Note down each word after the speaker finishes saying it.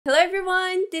Hello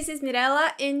everyone, this is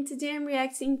Mirella and today I'm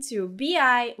reacting to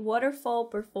BI Waterfall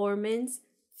performance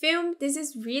film. This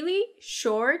is really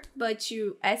short, but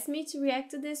you asked me to react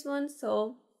to this one,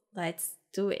 so let's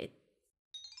do it.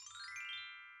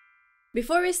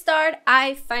 Before we start,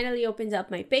 I finally opened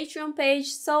up my Patreon page,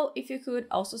 so if you could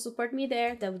also support me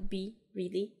there, that would be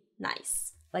really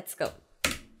nice. Let's go.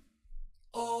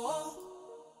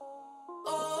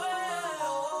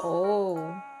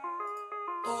 Oh.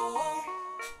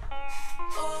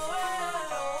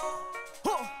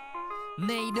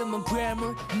 내 이름은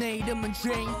괴물, 내 이름은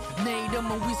죄인, 내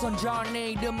이름은 위선자,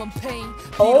 내 이름은 pain,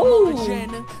 이름은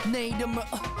죄는 내 이름은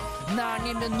나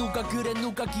아니면 누가 그래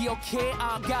누가 기억해.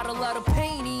 I got a lot of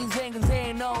pain. 인생은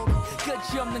새노래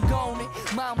끝이 없는 거네.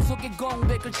 마음속에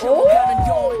공백을 채워가는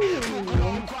요리.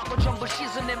 부끄러운 과거 전부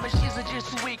씻어내면 씻어질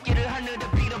수 있기를 하늘에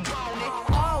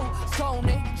빌어보네.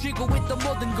 손에 쥐고 있던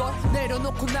모든 걸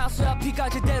내려놓고 나서야 피가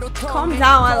제대로 통해. Calm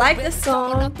down, I like the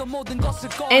song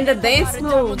and the dance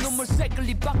moves. 눈물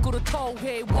새끌리 밖으로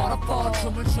토해. Waterfall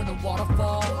춤을 추는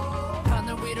waterfall.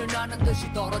 하늘 위를 나는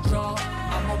듯이 떨어져.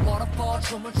 I'm a waterfall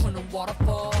춤을 추는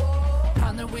waterfall.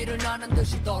 하늘 위를 나는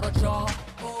듯이 떨어져.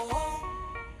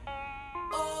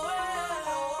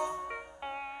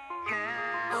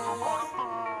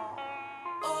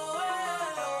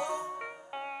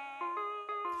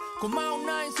 고마운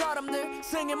나의 사람들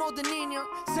생의 모든 인연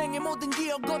생의 모든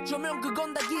기억 어쩌면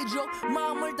그건 다 기적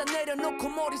마음을 다 내려놓고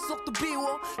머릿속도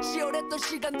비워 치열했던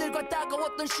시간들과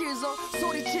따가웠던 시선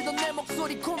소리치던 내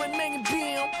목소리 코맹맹이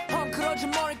비염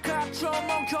헝클어진 머리카락처럼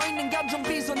엉켜있는 감정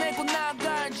빗어내고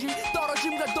나가야지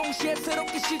떨어짐과 동시에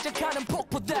새롭게 시작하는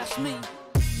폭포 That's me.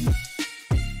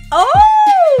 Oh!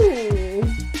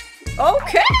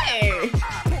 Okay!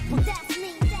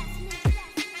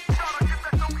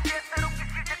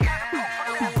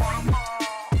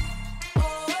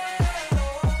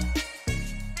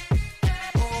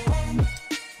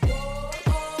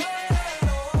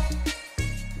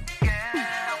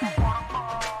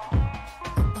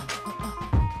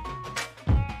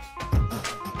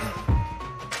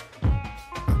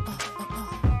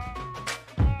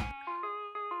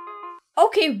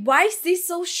 Okay, why is this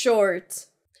so short?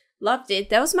 Loved it.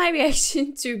 That was my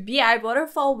reaction to BI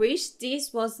Waterfall. Wish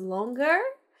this was longer.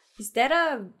 Is that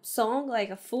a song, like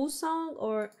a full song,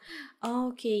 or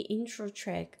okay, intro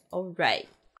track? Alright,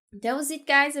 that was it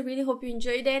guys. I really hope you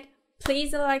enjoyed it.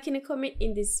 Please like and comment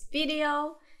in this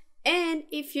video, and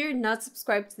if you're not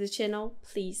subscribed to the channel,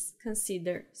 please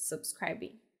consider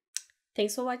subscribing.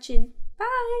 Thanks for watching.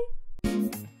 Bye.